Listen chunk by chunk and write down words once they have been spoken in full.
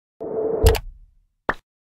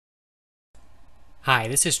Hi,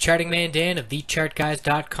 this is Charting Man Dan of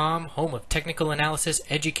thechartguys.com, home of technical analysis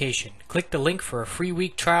education. Click the link for a free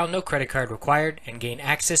week trial, no credit card required, and gain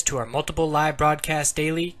access to our multiple live broadcasts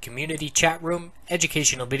daily, community chat room,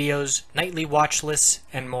 educational videos, nightly watch lists,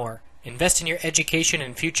 and more. Invest in your education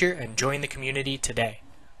and future and join the community today.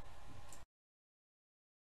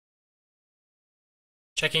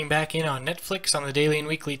 Checking back in on NFLX on the daily and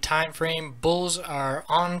weekly time frame, bulls are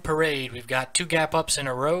on parade. We've got two gap ups in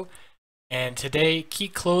a row. And today, key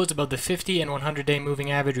closed above the 50 and 100-day moving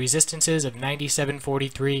average resistances of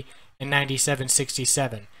 97.43 and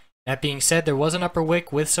 97.67. That being said, there was an upper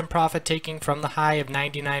wick with some profit taking from the high of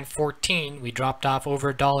 99.14. We dropped off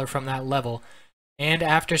over $1 from that level. And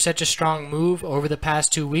after such a strong move over the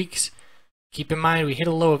past 2 weeks, keep in mind we hit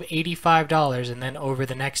a low of $85, and then over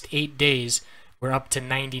the next 8 days, we're up to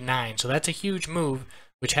 99. So that's a huge move,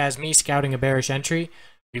 which has me scouting a bearish entry.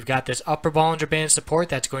 We've got this upper Bollinger Band support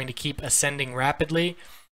that's going to keep ascending rapidly.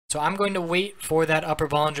 So I'm going to wait for that upper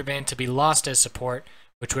Bollinger Band to be lost as support,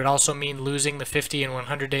 which would also mean losing the 50 and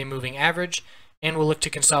 100-day moving average, and we'll look to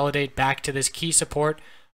consolidate back to this key support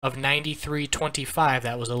of 93.25.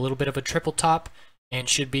 That was a little bit of a triple top and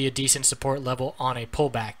should be a decent support level on a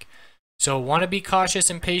pullback. So want to be cautious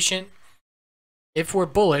and patient. If we're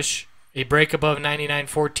bullish, a break above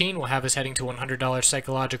 99.14 will have us heading to $100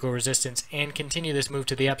 psychological resistance and continue this move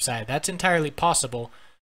to the upside. That's entirely possible.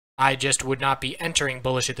 I just would not be entering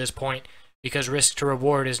bullish at this point because risk to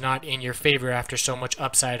reward is not in your favor after so much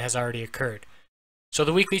upside has already occurred. So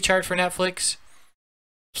the weekly chart for NFLX,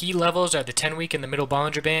 key levels are the 10-week in the middle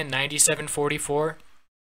Bollinger Band, 97.44,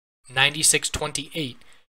 96.28.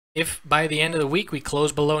 If by the end of the week we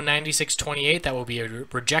close below 96.28, that will be a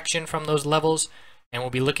rejection from those levels, and we'll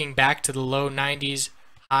be looking back to the low 90s,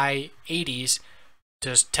 high 80s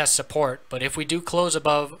to test support. But if we do close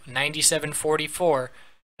above 97.44,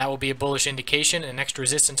 that will be a bullish indication. And next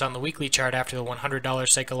resistance on the weekly chart after the $100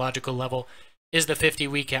 psychological level is the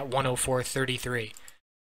 50-week at 104.33.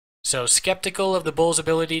 So skeptical of the bull's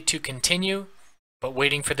ability to continue, but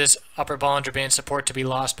waiting for this upper Bollinger Band support to be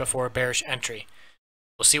lost before a bearish entry.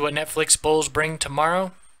 We'll see what NFLX bulls bring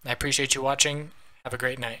tomorrow. I appreciate you watching. Have a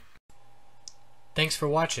great night. Thanks for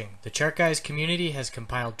watching. The Chart Guys community has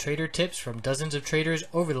compiled trader tips from dozens of traders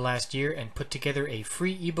over the last year and put together a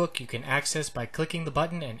free ebook you can access by clicking the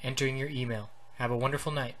button and entering your email. Have a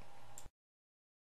wonderful night.